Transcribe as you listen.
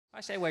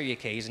I say, where are your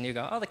keys? And you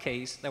go, oh, the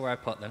keys, they're where I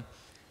put them.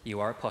 You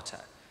are a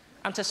putter.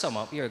 And to sum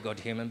up, you're a good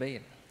human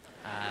being.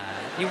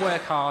 You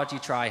work hard, you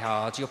try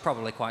hard, you're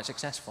probably quite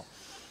successful.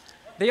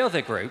 The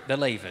other group, the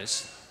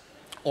leavers,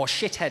 or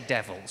shithead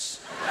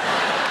devils,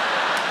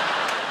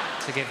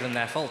 to give them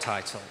their full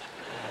title.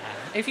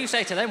 If you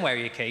say to them, where are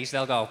your keys,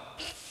 they'll go,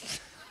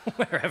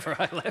 wherever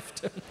I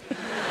left them.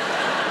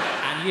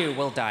 And you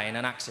will die in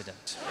an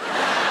accident.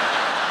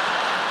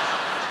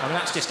 I mean,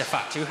 that's just a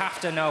fact. You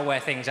have to know where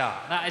things are.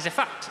 That is a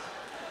fact.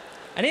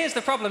 And here's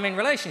the problem in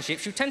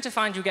relationships. You tend to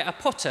find you get a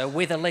putter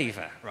with a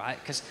lever, right?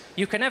 Because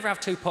you can never have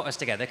two putters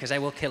together because they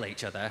will kill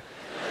each other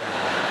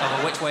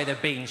over which way the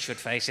beans should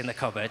face in the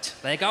cupboard.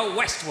 They go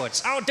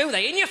westwards. Oh, do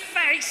they? In your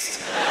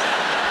face!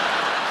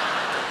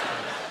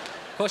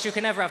 Of course, you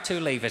can never have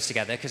two levers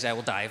together because they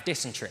will die of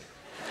dysentery.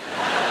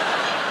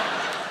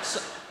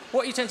 So,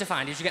 what you tend to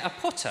find is you get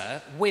a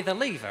putter with a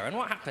lever, and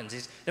what happens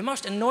is the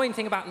most annoying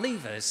thing about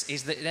levers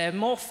is that they're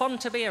more fun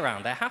to be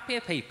around. They're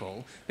happier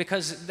people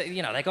because they,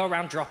 you know, they go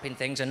around dropping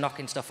things and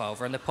knocking stuff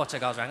over, and the putter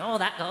goes around, oh,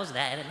 that goes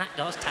there and that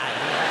goes tiny.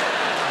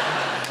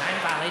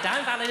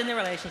 I'm valid in the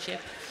relationship.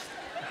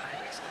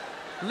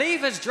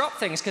 Levers drop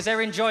things because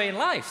they're enjoying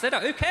life. They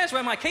don't, who cares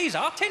where my keys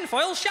are?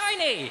 Tinfoil's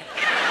shiny.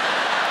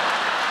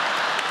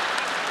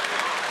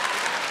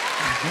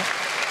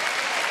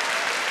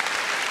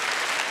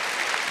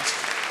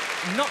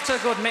 Not a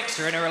good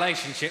mixture in a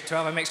relationship to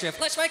have a mixture of,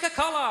 let's make a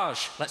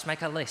collage, let's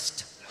make a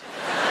list.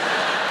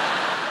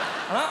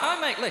 And I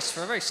make lists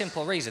for a very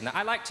simple reason, that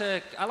I like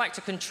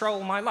to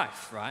control my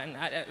life, right?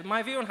 And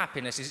my view on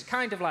happiness is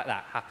kind of like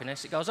that,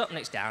 happiness. It goes up and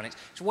it's down,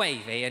 it's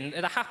wavy, and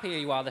the happier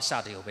you are, the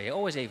sadder you'll be. It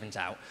always evens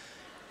out.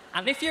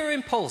 And if you're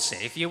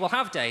impulsive, you will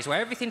have days where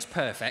everything's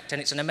perfect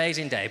and it's an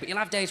amazing day, but you'll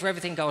have days where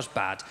everything goes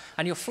bad,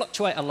 and you'll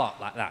fluctuate a lot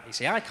like that. You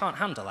see, I can't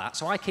handle that,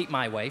 so I keep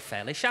my wave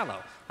fairly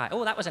shallow. Like,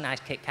 oh, that was a nice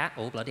Kit Kat.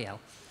 Oh, bloody hell.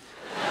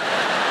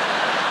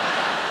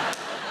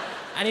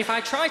 And if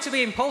I try to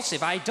be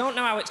impulsive, I don't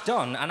know how it's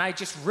done, and I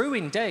just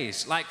ruin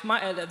days. Like,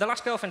 the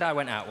last girlfriend I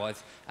went out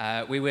with,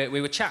 we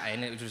were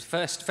chatting. It was the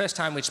first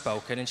time we'd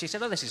spoken, and she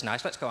said, oh, this is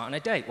nice, let's go out on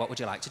a date. What would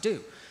you like to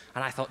do?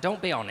 And I thought,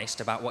 don't be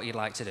honest about what you'd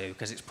like to do,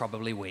 because it's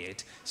probably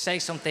weird. Say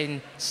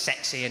something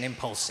sexy and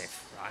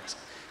impulsive, right?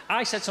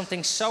 I said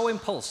something so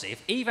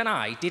impulsive, even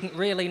I didn't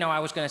really know I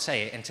was going to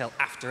say it until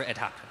after it had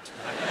happened.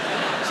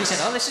 Right? She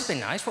said, oh, this has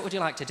been nice, what would you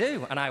like to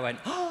do? And I went,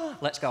 oh,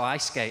 let's go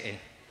ice skating.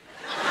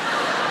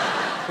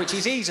 Which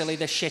is easily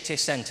the shittest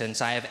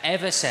sentence I have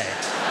ever said.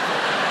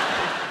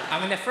 I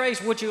mean, the phrase,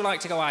 would you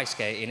like to go ice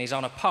skating, is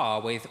on a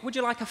par with, would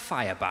you like a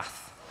fire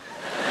bath?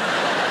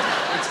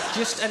 It's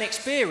just an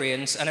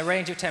experience and a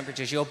range of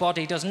temperatures your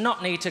body does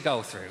not need to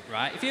go through,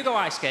 right? If you go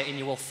ice skating,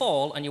 you will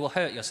fall and you will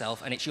hurt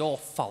yourself, and it's your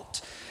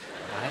fault.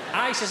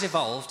 Right? Ice has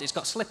evolved, it's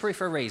got slippery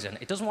for a reason.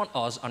 It doesn't want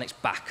us on its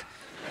back.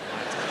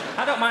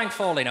 I don't mind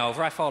falling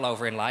over. I fall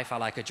over in life. I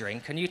like a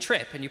drink. And you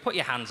trip and you put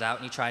your hands out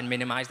and you try and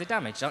minimise the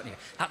damage, don't you?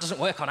 That doesn't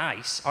work on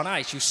ice. On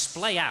ice, you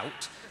splay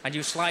out and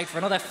you slide for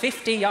another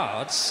 50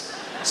 yards,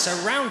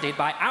 surrounded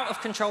by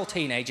out-of-control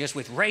teenagers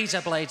with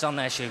razor blades on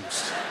their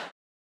shoes.